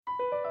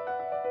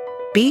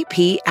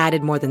BP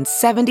added more than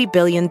 $70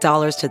 billion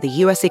to the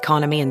U.S.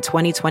 economy in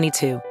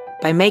 2022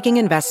 by making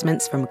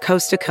investments from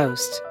coast to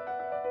coast.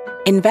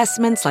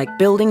 Investments like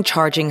building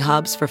charging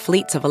hubs for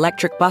fleets of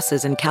electric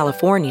buses in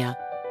California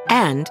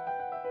and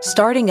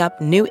starting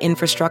up new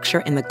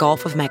infrastructure in the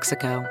Gulf of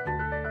Mexico.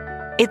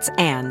 It's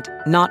and,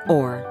 not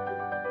or.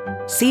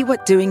 See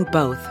what doing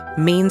both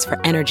means for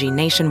energy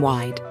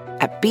nationwide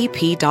at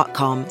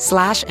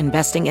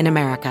bp.com/investing in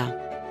America.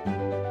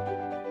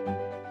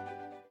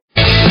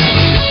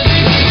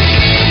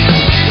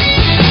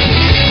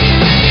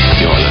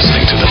 You're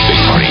listening to The Big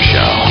Party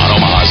Show on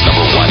Omaha's #1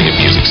 hit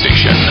music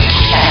station.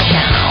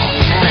 Channel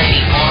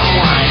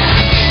 94.1.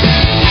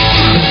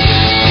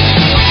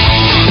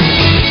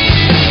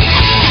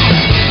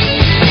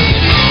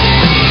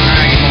 All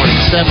right, good morning.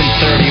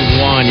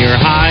 7:31. Your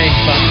high,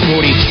 about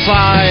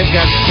 45.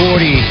 Got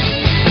 40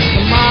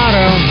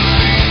 tomorrow.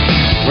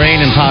 Rain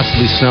and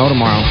possibly snow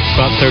tomorrow.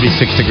 About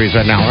 36 degrees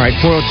right now. All right,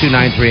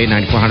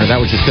 402-938-9400. That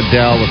was just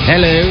Adele with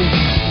Hello.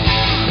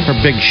 Her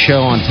big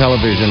show on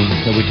television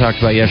that we talked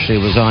about yesterday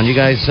was on. You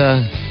guys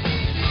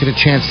get a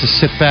chance to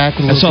sit back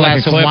with a little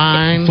glass of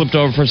wine? Flipped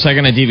over for a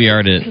second. I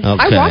DVR'd it. Okay.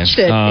 I watched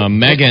it.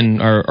 Megan,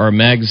 or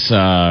Megs,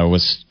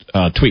 was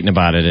tweeting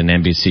about it, and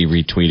NBC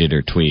retweeted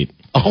her tweet.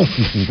 Oh,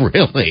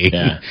 really?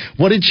 Yeah.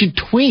 What did she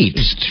tweet?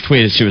 She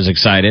tweeted she was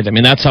excited. I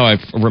mean, that's how I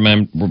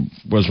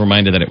was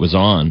reminded that it was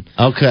on.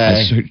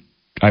 Okay.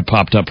 Her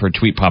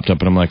tweet popped up,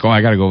 and I'm like, oh,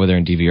 I got to go over there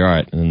and DVR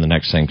it. And then the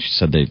next thing, she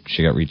said that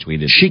she got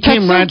retweeted. That's so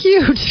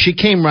cute. She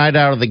came right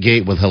out of the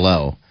gate with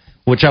hello,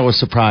 which I was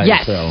surprised.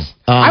 Yes. So,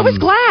 I was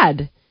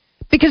glad.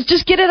 Because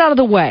just get it out of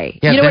the way.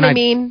 Yeah, you know what I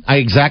mean? mean?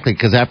 Exactly,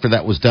 because after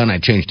that was done, I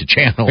changed the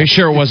channel. Are you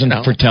sure it wasn't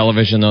for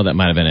television, though? That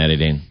might have been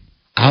editing.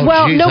 Oh,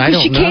 well, geez, no,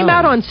 because she know. came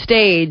out on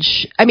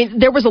stage. I mean,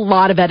 there was a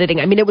lot of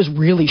editing. I mean, it was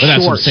really But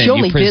that's what I'm short. saying. She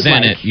only did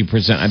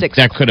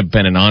That could have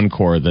been an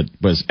encore that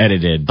was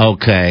edited.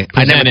 Okay.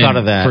 I never thought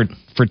of that.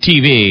 For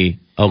TV,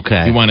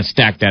 okay. You want to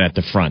stack that at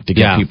the front to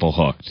get people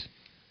hooked.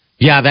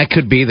 Yeah, that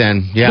could be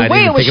then. Yeah, the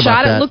way it was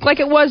shot, it looked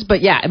like it was,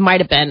 but yeah, it might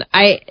have been.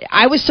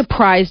 I was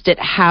surprised at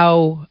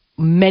how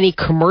many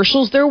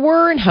commercials there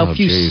were and how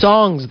few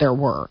songs there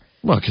were.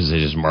 Well, because they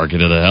just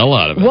marketed the hell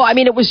out of it. Well, I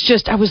mean, it was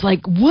just, I was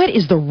like, what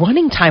is the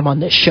running time on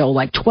this show?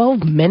 Like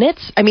 12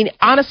 minutes? I mean,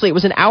 honestly, it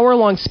was an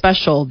hour-long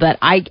special that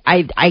I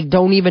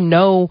don't even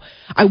know.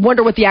 I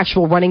wonder what the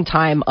actual running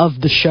time of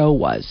the show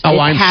was.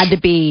 It had to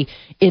be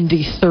in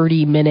the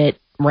 30-minute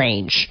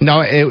range.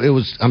 No, it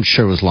was, I'm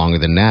sure it was longer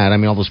than that. I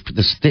mean, all those,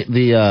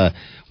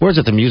 where is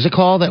it, the music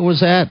hall that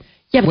was at?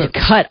 Yeah, but they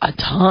cut a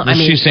ton. I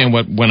mean, she's saying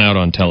what went out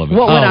on television.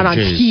 What went out on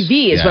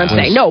TV is what I'm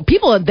saying. No,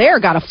 people there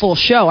got a full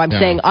show. I'm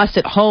saying us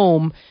at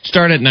home.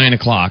 Started at 9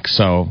 o'clock,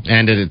 so.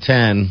 Ended at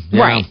 10.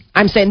 Yeah. Right.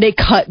 I'm saying they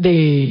cut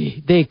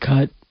a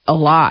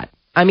lot.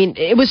 I mean,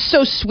 it was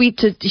so sweet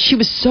she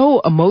was so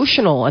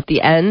emotional at the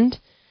end.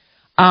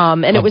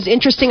 And it was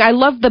interesting. I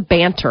love the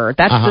banter.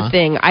 That's the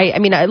thing. I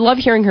mean, I love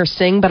hearing her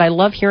sing, but I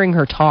love hearing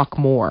her talk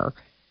more.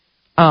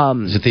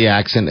 Is it the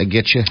accent that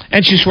gets you?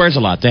 And she swears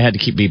a lot. They had to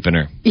keep beeping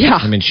her. Yeah.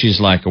 I mean,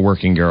 she's like a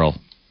working girl.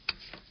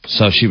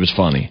 So she was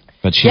funny.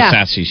 But she's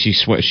sassy. She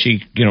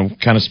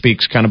kind of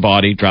speaks kind of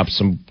bawdy, drops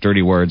some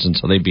dirty words, and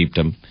so they beeped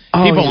him.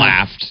 People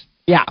laughed.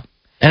 Yeah.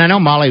 And I know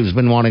Molly's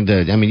been wanting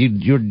to, I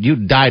mean,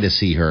 you'd die to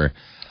see her.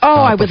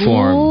 I would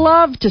perform.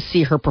 love to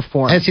see her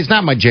perform. It's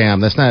not my jam.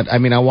 That's not, I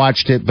mean, I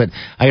watched it, but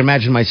I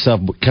imagine myself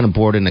kind of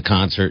bored in a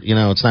concert. You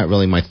know, it's not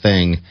really my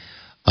thing.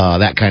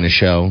 That kind of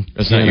show.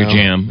 It's not your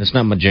jam. It's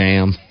not my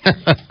jam.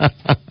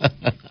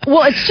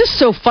 Well, it's just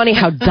so funny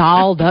how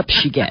dolled up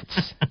she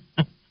gets.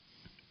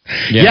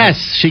 Yeah. Yes,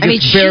 she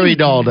gets very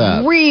dolled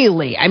up.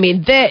 Really. I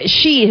mean,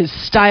 she is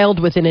styled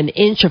within an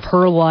inch of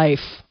her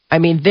life. I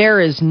mean, there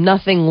is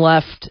nothing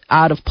left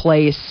out of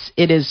place.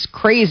 It is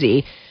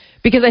crazy.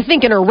 Because I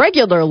think in her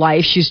regular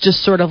life, she's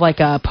just sort of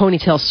like a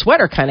ponytail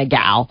sweater kind of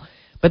gal.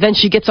 But then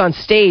she gets on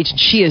stage and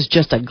she is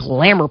just a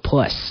glamour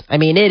puss. I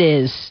mean, it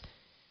is...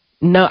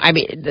 No, I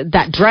mean,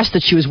 that dress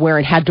that she was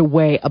wearing had to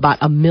weigh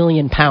about 1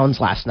 million pounds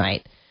last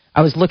night.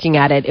 I was looking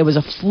at it. It was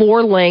a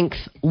floor-length,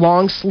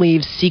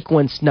 long-sleeve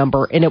sequence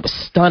number, and it was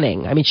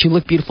stunning. I mean, she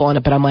looked beautiful in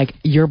it, but I'm like,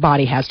 your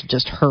body has to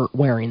just hurt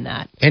wearing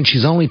that. And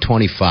she's only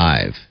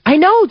 25. I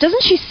know.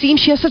 Doesn't she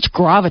has such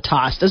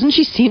gravitas? Doesn't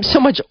she seem so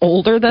much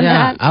older than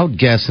that? I would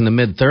guess in the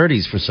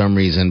mid-30s for some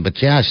reason,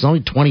 but yeah, she's only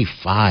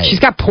 25.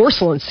 She's got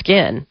porcelain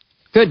skin.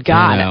 Good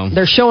God.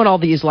 They're showing all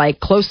these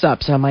like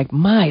close-ups, and I'm like,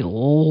 my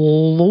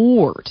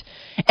Lord.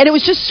 And it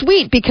was just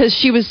sweet because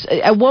she was,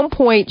 at one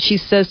point, she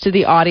says to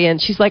the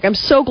audience, she's like, I'm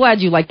so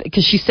glad you liked it,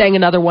 because she sang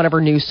another one of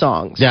her new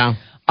songs. Yeah.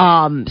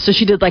 So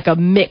she did like a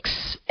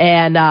mix.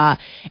 And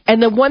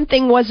the one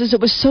thing was it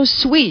was so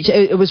sweet.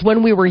 It was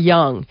When We Were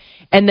Young.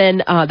 And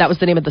then that was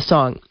the name of the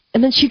song.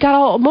 And then she got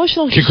all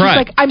emotional. She's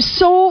like, I'm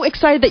so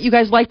excited that you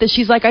guys like this.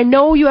 She's like, I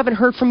know you haven't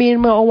heard from me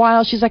in a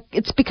while. She's like,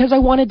 it's because I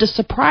wanted to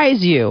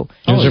surprise you.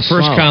 It was her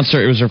first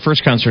concert. It was her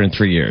first concert in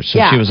 3 years. So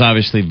she was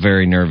obviously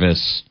very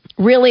nervous.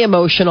 Really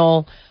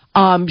emotional.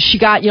 She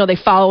got, they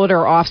followed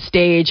her off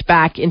stage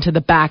back into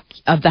the back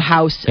of the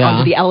house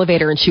onto the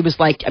elevator, and she was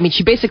like,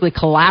 she basically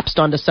collapsed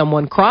onto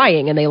someone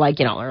crying, and they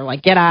are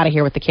like, get out of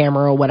here with the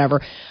camera or whatever.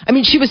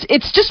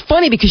 It's just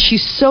funny because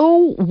she's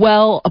so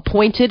well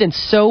appointed and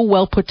so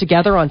well put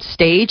together on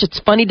stage. It's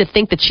funny to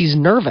think that she's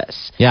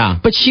nervous. Yeah.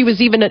 But she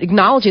was even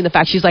acknowledging the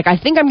fact, she's like, I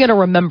think I'm going to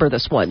remember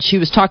this one. She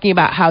was talking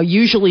about how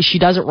usually she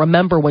doesn't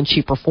remember when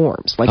she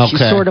performs. Like, she's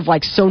sort of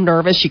like so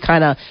nervous, she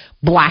kind of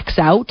blacks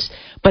out.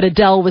 But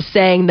Adele was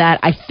saying that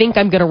I think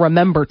I'm going to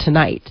remember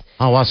tonight.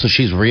 Oh, wow, so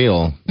she's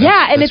real.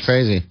 It's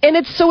crazy. And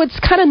it's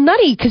kind of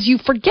nutty because you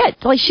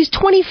forget, like, she's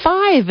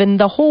 25 and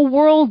the whole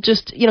world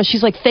just,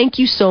 she's like, thank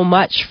you so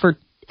much for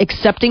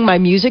accepting my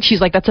music. She's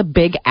like, that's a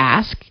big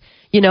ask.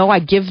 I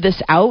give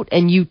this out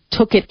and you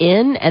took it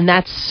in, and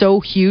that's so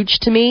huge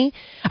to me.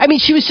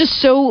 She was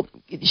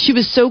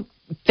so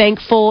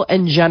thankful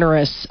and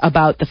generous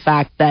about the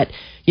fact that,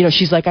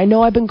 she's like, I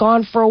know I've been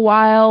gone for a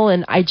while,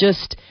 and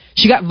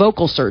she got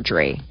vocal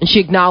surgery, and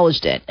she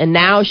acknowledged it. And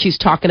now she's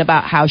talking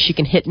about how she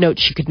can hit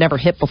notes she could never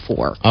hit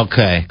before.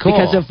 Okay, cool.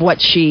 Because of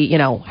what she,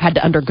 had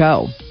to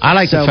undergo. I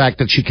like the fact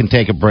that she can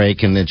take a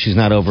break and that she's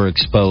not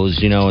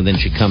overexposed, and then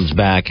she comes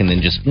back and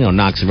then just,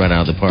 knocks it right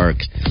out of the park.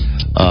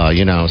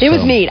 It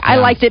was neat. Yeah. I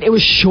liked it. It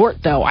was short,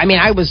 though.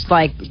 I was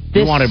like,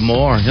 this. You wanted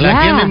more. You're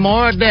like, give me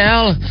more,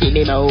 Adele.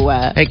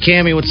 Hey,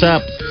 Cammie, what's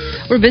up?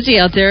 We're busy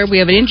out there. We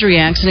have an injury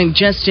accident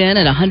just in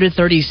at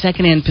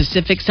 132nd and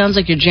Pacific. Sounds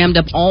like you're jammed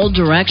up all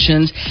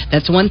directions.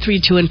 That's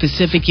 132 in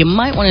Pacific. You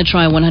might want to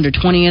try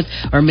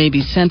 120th or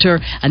maybe Center.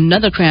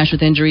 Another crash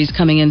with injuries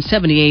coming in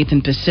 78th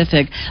and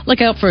Pacific.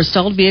 Look out for a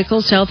stalled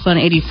vehicle southbound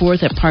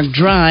 84th at Park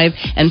Drive.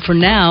 And for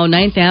now,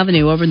 9th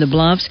Avenue over in the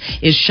Bluffs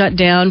is shut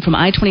down from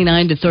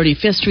I-29 to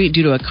 35th Street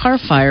due to a car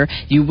fire.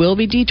 You will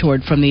be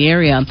detoured from the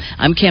area.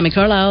 I'm Cammie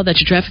Carlisle.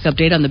 That's your traffic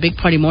update on the Big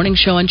Party Morning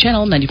Show on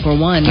Channel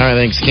 94.1. All right,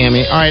 thanks,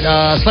 Cammie. All right,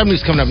 Celebrity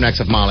News coming up next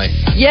with Molly.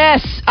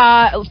 Yes,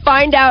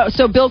 find out.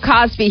 So Bill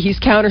Cosby, he's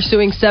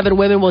countersuing 7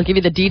 women. We'll give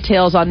you the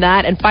details on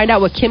that, and find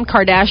out what Kim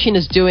Kardashian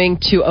is doing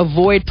to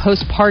avoid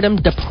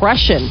postpartum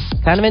depression.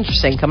 Kind of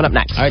interesting. Coming up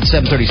next. All right,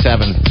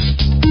 7:37.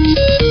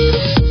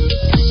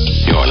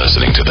 You're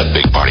listening to the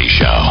Big Party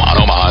Show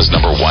on Omaha's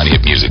 #1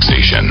 hit music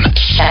station.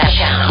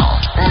 Channel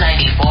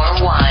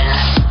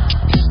 94.1.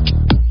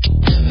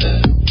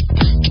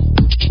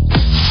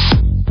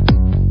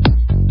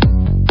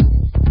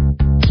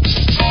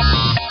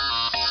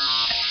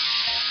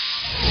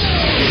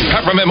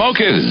 Peppermint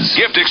mochas,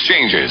 gift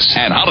exchanges,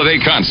 and holiday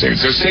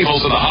concerts are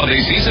staples of the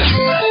holiday season.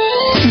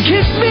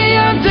 Kiss me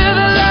under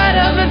the light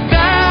of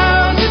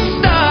 1,000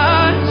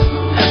 stars.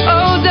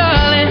 Oh,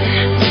 darling,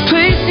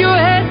 place your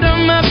head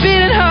on my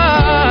beating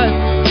heart.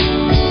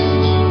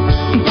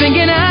 I'm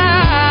thinking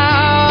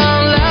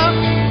out loud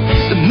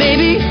that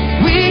maybe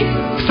we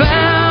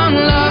found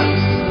love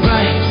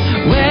right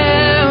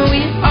where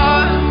we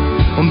are.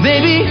 Or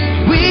maybe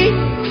we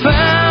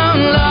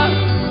found love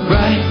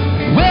right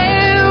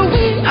where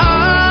we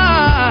are.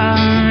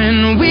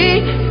 And we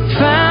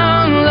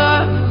found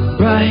love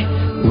right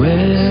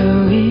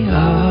where we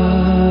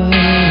are.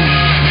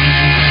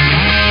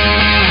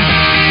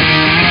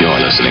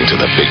 You're listening to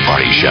the Big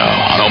Party Show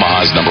on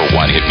Omaha's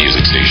 #1 hit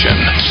music station.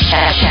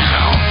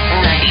 Channel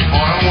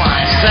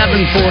 94.1.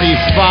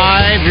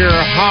 7:45. Your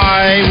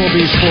high will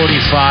be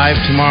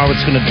 45. Tomorrow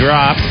it's going to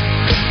drop.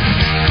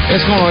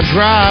 It's going to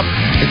drop.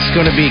 It's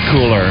going to be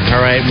cooler.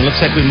 All right. It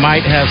looks like we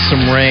might have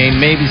some rain,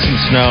 maybe some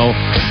snow.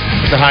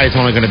 The high is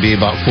only going to be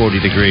about 40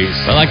 degrees.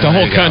 But like the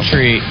whole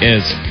country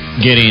is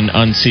getting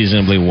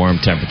unseasonably warm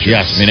temperatures.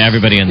 Yes.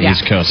 Everybody on the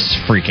East Coast is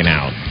freaking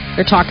out.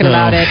 They're talking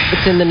about it.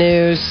 It's in the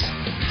news.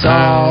 It's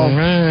all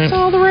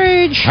the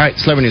rage. All right,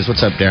 Celebrity News.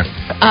 What's up there?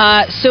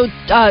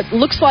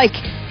 Looks like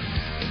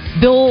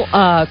Bill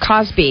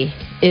Cosby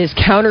is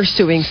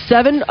countersuing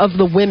 7 of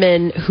the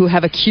women who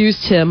have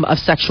accused him of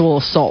sexual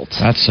assault.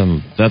 That's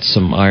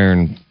some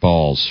iron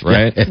balls,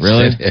 right? Yeah,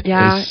 really?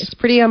 It's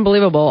pretty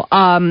unbelievable.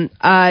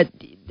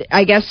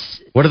 I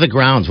guess. What are the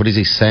grounds? What is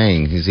he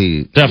saying?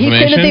 Defamation? He's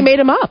saying that they made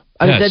him up.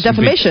 Yes,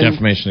 Defamation.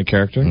 Defamation of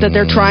character. That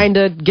they're trying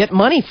to get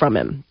money from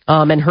him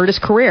and hurt his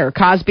career.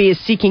 Cosby is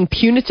seeking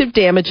punitive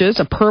damages,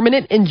 a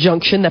permanent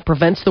injunction that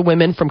prevents the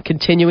women from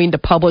continuing to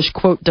publish,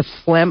 quote,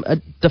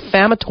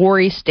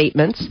 defamatory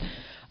statements,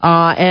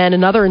 and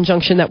another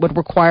injunction that would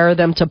require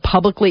them to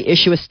publicly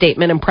issue a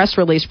statement and press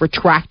release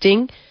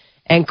retracting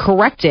and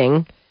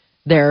correcting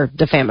their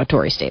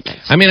defamatory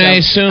statements. I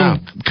assume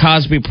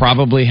Cosby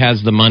probably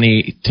has the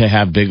money to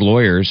have big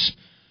lawyers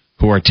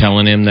who are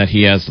telling him that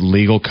he has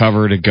legal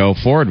cover to go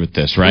forward with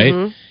this, right?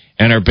 Mm-hmm.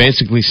 And are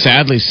basically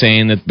sadly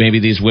saying that maybe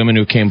these women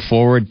who came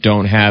forward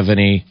don't have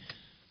any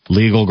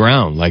legal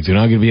ground. Like, they're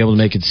not going to be able to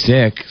make it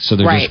stick, so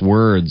they're just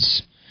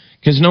words.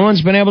 Because no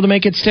one's been able to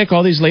make it stick.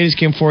 All these ladies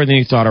came forward, and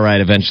you thought, all right,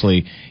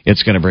 eventually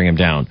it's going to bring him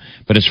down.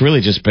 But it's really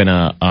just been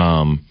a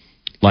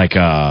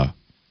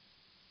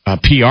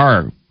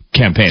PR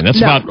campaign.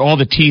 That's about all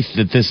the teeth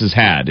that this has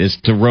had, is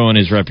to ruin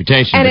his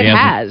reputation. And it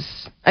has.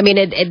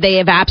 They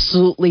have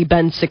absolutely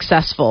been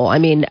successful.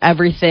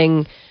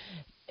 Everything.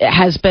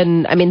 has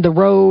been, I mean, the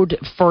road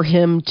for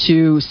him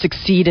to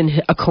succeed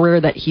in a career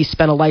that he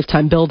spent a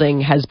lifetime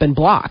building has been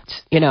blocked.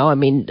 You know, I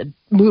mean,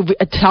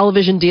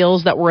 television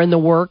deals that were in the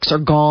works are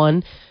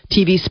gone.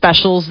 TV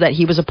specials that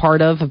he was a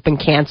part of have been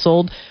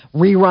canceled.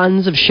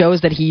 Reruns of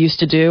shows that he used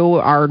to do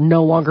are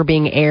no longer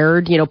being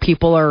aired. You know,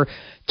 people are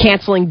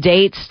canceling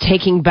dates,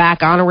 taking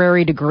back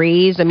honorary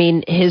degrees. I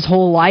mean, his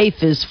whole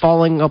life is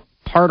falling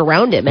apart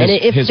around him. And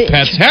his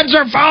pets' heads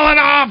are falling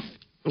off.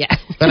 Yeah.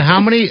 But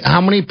how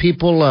many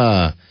people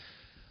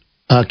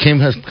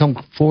has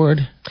come forward?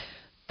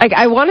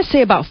 I want to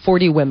say about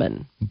 40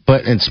 women.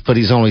 But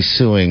he's only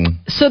suing.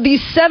 So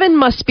these 7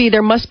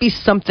 there must be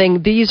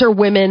something. These are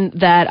women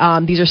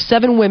that, these are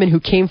 7 women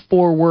who came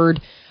forward.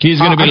 He's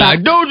going to be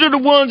like, those are the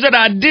ones that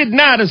I did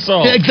not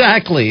assault.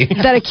 Exactly.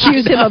 That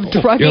accuse him of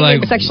drugging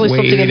and sexually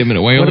assaulting him. Wait a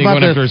minute. Why only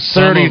going after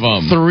some of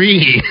them?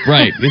 33.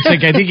 Right. It's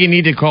like, I think you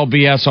need to call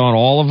BS on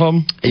all of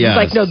them. Yeah. It's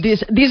like, no,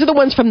 these are the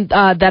ones from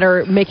that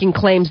are making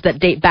claims that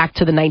date back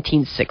to the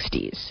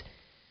 1960s.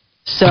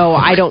 So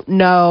I don't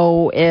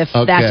know if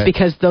that's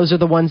because those are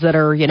the ones that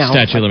are, you know.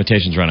 Statute of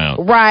limitations run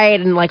out. Right,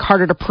 and like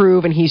harder to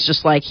prove, and he's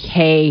just like,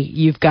 hey,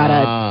 you've got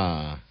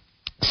to.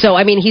 So,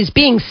 I mean, he's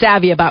being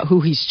savvy about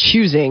who he's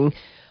choosing.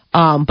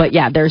 But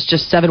yeah, there's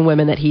just 7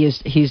 women that he's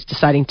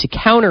deciding to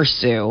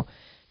countersue,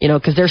 you know,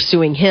 because they're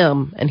suing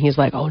him. And he's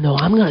like, oh, no,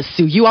 I'm going to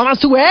sue you. I'm going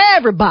to sue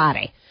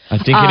everybody. I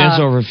think it is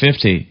over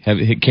 50.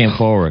 It came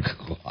forward.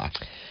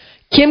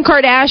 Kim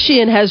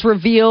Kardashian has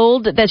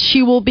revealed that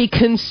she will be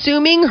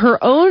consuming her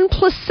own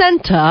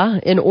placenta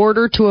in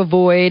order to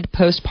avoid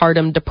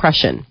postpartum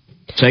depression.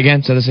 Say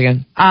this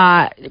again.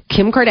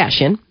 Kim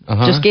Kardashian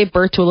just gave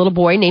birth to a little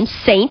boy named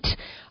Saint.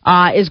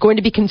 Is going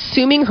to be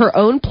consuming her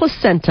own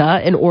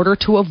placenta in order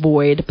to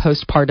avoid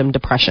postpartum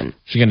depression.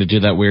 She's going to do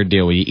that weird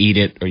deal where you eat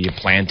it or you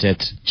plant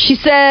it. She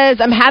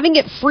says, I'm having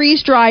it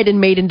freeze-dried and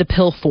made into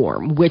pill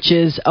form, which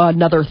is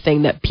another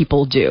thing that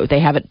people do. They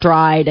have it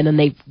dried and then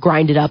they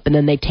grind it up and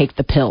then they take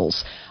the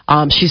pills.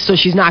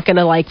 She's not going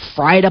to like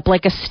fry it up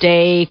like a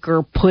steak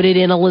or put it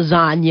in a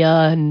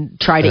lasagna and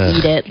try to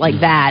eat it like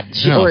that.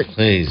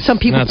 Some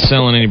people not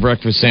selling any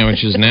breakfast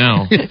sandwiches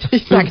now.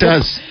 Who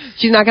does?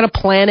 She's not going to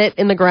plant it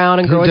in the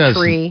ground and grow a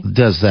tree.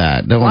 Does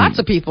that? Lots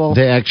of people.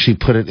 They actually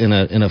put it in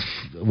a.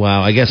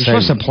 Wow, I guess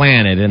you're supposed to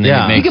plant it, and then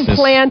it makes you can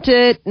plant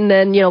it, and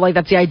then like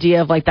that's the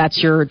idea of like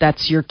that's your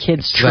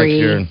kid's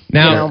tree.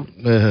 Now,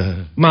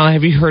 Ma,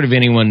 have you heard of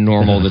anyone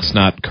normal that's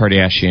not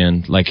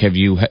Kardashian? Like,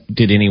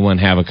 did anyone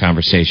have a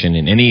conversation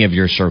in any of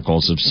your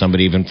circles of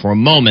somebody even for a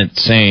moment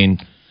saying,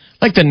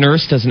 like, the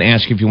nurse doesn't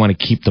ask you if you want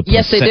to keep the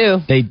placenta?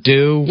 Yes, they do. They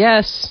do.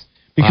 Yes.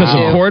 Because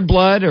of cord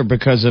blood or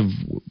because of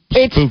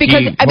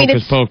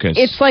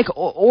it's like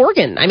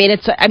organ.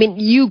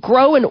 You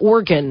grow an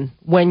organ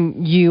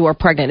when you are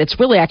pregnant. It's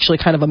really actually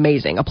kind of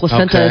amazing. A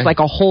placenta is like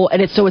a whole,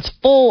 and it's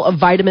full of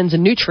vitamins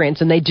and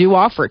nutrients, and they do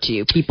offer it to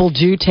you. People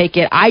do take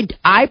it.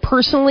 I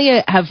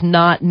personally have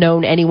not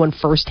known anyone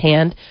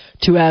firsthand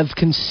to have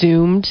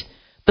consumed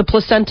the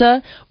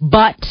placenta,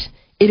 but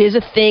it is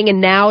a thing,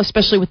 and now,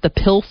 especially with the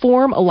pill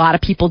form, a lot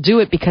of people do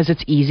it because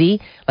it's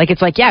easy. Like,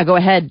 it's like, yeah, go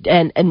ahead,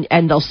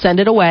 and they'll send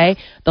it away.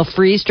 They'll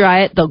freeze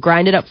dry it. They'll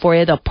grind it up for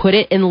you. They'll put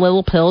it in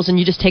little pills, and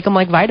you just take them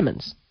like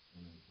vitamins.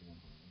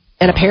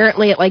 And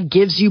apparently it, like,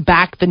 gives you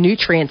back the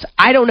nutrients.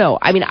 I don't know.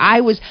 I mean,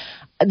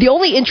 the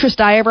only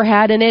interest I ever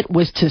had in it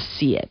was to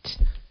see it.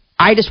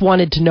 I just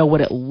wanted to know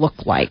what it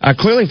looked like.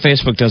 Clearly,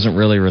 Facebook doesn't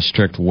really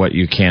restrict what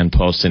you can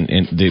post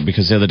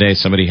because the other day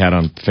somebody had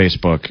on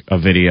Facebook a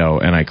video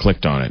and I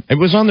clicked on it. It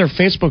was on their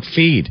Facebook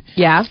feed.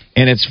 Yeah.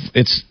 And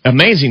it's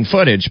amazing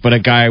footage, but a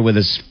guy with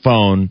his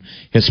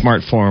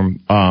smartphone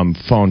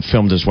phone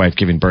filmed his wife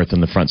giving birth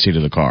in the front seat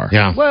of the car.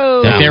 Yeah.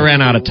 Whoa. They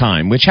ran out of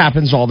time, which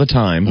happens all the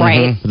time.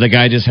 Right. The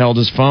guy just held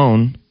his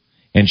phone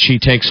and she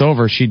takes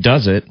over. She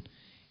does it.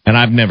 And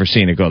I've never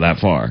seen it go that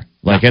far.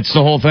 Like, it's the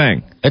whole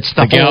thing. It's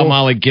the gal whole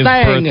Molly gives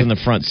thing. birth in the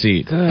front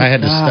seat. Good I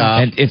had to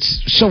stop. And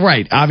it's so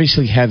right.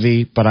 Obviously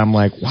heavy, but I'm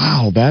like,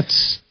 wow,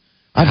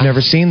 I've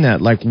never seen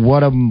that. Like,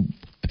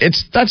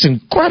 that's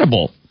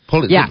incredible.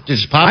 Yeah.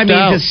 Just popped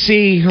out. to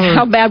see her.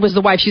 How bad was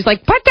the wife? She's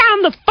like, put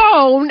down the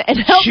phone and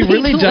help me. She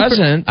really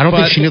doesn't. I don't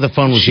think she knew the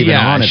phone was even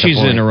on at the she's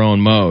point. in her own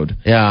mode.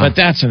 Yeah. But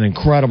that's an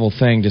incredible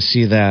thing to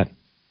see that.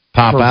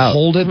 Pop out.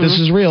 Hold it. This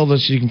is real.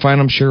 This you can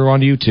find, I'm sure, on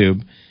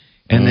YouTube.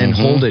 And then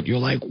hold it. You're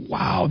like,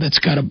 wow, that's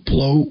got to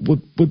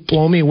would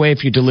blow me away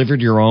if you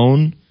delivered your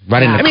own.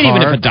 Right in the car.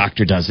 Even if a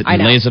doctor does it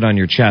and lays it on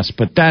your chest.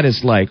 But that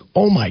is like,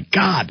 oh my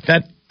God,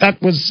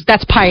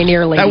 that's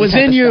pioneer lady. That was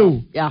in you.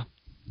 Stuff. Yeah.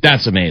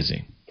 That's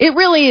amazing. It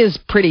really is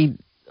pretty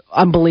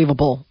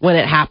unbelievable when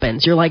it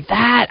happens. You're like,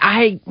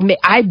 I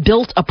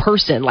built a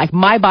person. Like,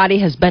 my body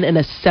has been an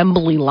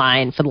assembly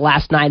line for the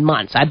last 9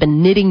 months. I've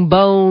been knitting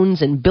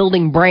bones and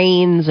building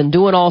brains and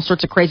doing all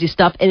sorts of crazy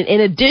stuff. And in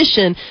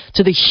addition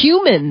to the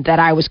human that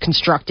I was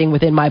constructing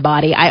within my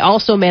body, I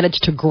also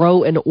managed to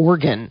grow an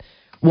organ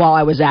while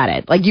I was at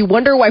it. Like, you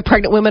wonder why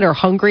pregnant women are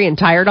hungry and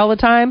tired all the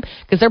time?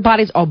 Because their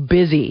body's all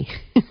busy.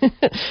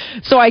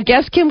 So I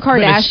guess Kim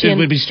Kardashian... It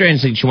would be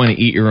strange that you want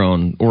to eat your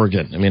own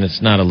organ. I mean,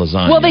 it's not a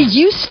lasagna. Well, they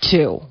used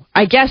to.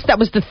 I guess that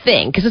was the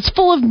thing, because it's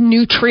full of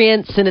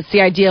nutrients, and it's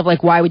the idea of,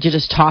 like, why would you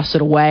just toss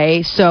it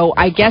away? So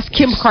I guess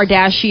Kim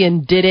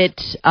Kardashian did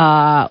it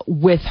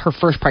with her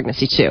first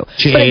pregnancy, too.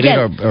 She But ate again,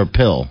 it or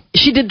pill?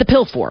 She did the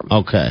pill form.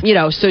 Okay. You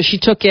know, so she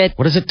took it.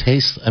 What does it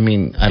taste? I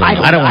mean, I don't know.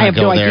 I I don't have want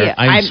to go no there. idea.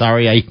 I'm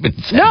sorry I even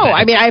said No, that.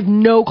 I mean, I have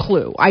no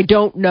clue. I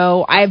don't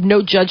know. I have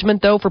no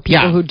judgment, though, for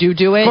people Yeah. who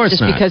do it. Of course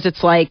just not. because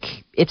it's like,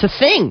 it's a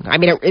thing. I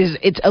mean,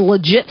 it's a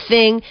legit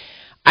thing.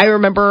 I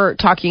remember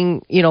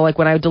talking, you know, like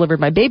when I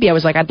delivered my baby, I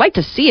was like, I'd like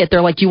to see it.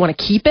 They're like, do you want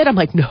to keep it? I'm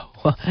like, no.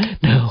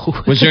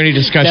 Was there any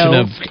discussion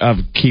No. of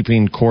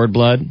keeping cord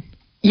blood?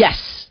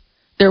 Yes,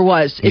 there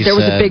was. You There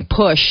was a said- big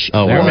push.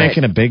 Oh, They're for it.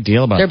 making a big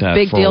deal about They're that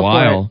big for deal a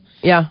while. for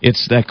it. Yeah.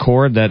 It's that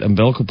cord, that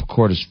umbilical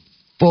cord is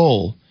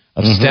full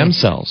of stem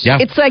cells. Yeah.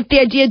 It's like the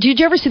idea. Did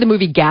you ever see the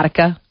movie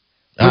Gattaca?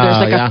 Where there's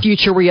like yeah. a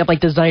future where you have like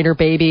designer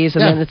babies,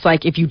 and Yeah. then it's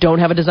like if you don't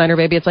have a designer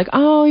baby, it's like,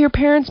 oh, your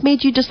parents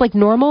made you just like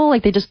normal,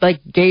 like they just like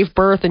gave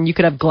birth, and you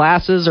could have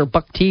glasses or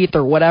buck teeth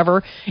or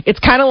whatever. It's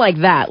kind of like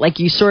that. Like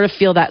you sort of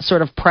feel that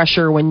sort of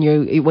pressure when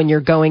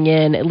you're going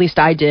in. At least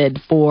I did.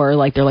 For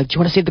like they're like, do you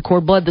want to save the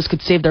cord blood? This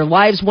could save their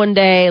lives one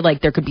day.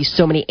 Like there could be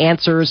so many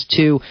answers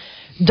to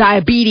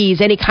diabetes,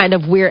 any kind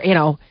of weird, you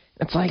know.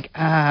 It's like,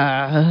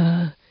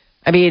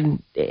 I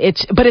mean,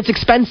 it's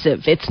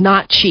expensive. It's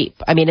not cheap.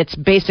 I mean, it's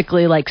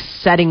basically like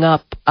setting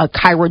up a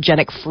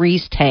cryogenic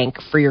freeze tank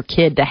for your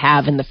kid to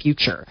have in the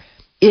future,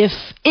 if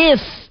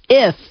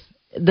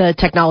the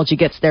technology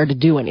gets there to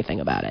do anything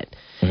about it.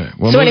 Okay.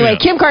 Well, So moving anyway, on.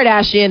 Kim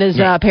Kardashian is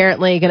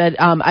apparently going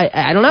to,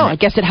 I don't know, I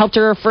guess it helped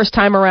her first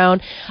time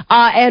around.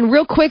 And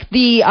real quick,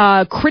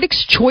 the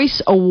Critics'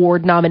 Choice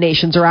Award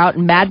nominations are out,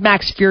 and Mad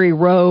Max Fury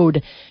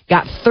Road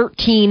got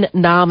 13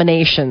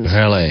 nominations.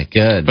 Really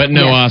good. But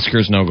no Yes.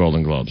 Oscars, no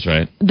Golden Globes,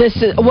 right? This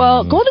is,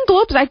 well, Golden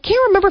Globes, I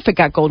can't remember if it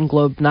got Golden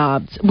Globe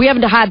knobs. We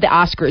haven't had the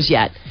Oscars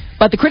yet.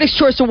 But the Critics'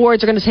 Choice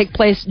Awards are going to take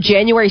place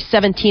January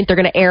 17th. They're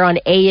going to air on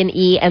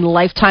A&E and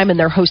Lifetime, and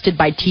they're hosted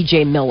by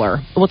TJ Miller.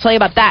 We'll tell you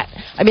about that.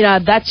 I mean,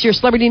 that's your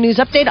celebrity news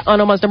update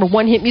on Omaha's number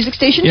one hit music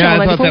station. Yeah, I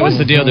Channel thought that was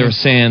the 94.1. deal. They were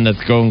saying that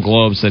the Golden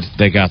Globes, that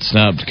they got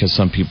snubbed because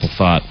some people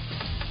thought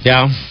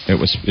yeah.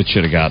 it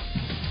should have got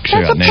That's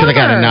a named. Should have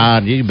got a Bummer.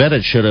 nod. You bet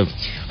it should have.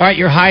 All right,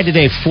 your high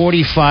today,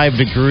 45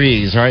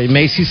 degrees. All right, you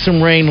may see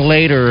some rain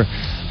later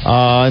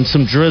and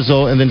some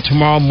drizzle. And then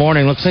tomorrow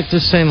morning, looks like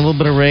they're saying a little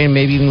bit of rain,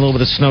 maybe even a little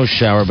bit of snow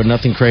shower, but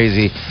nothing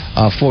crazy.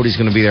 40 is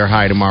going to be their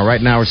high tomorrow.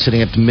 Right now, we're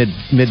sitting at the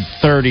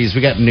mid-30s. We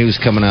got news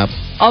coming up.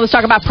 All this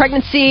talk about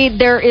pregnancy.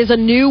 There is a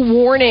new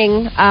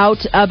warning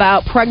out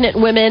about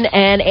pregnant women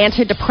and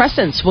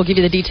antidepressants. We'll give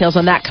you the details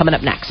on that coming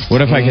up next.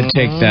 What if I could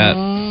take that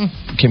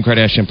Kim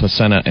Kardashian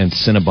placenta and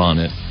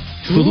Cinnabon it?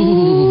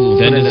 Ooh,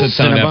 Then bit does of it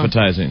sound Cinnabon.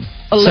 appetizing?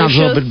 Sounds a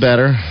little bit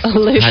better.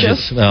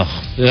 Delicious.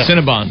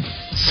 Cinnabon.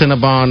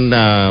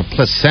 Cinnabon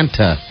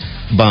placenta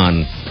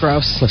bun.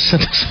 Gross.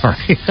 Placenta,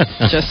 sorry.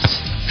 Just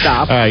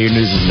stop. All right, your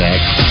news is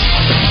next.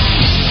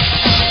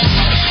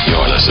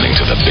 You're listening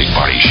to The Big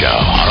Party Show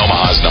on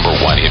Omaha's number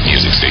one hit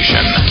music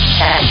station.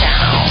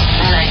 Channel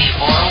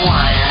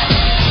 94.1.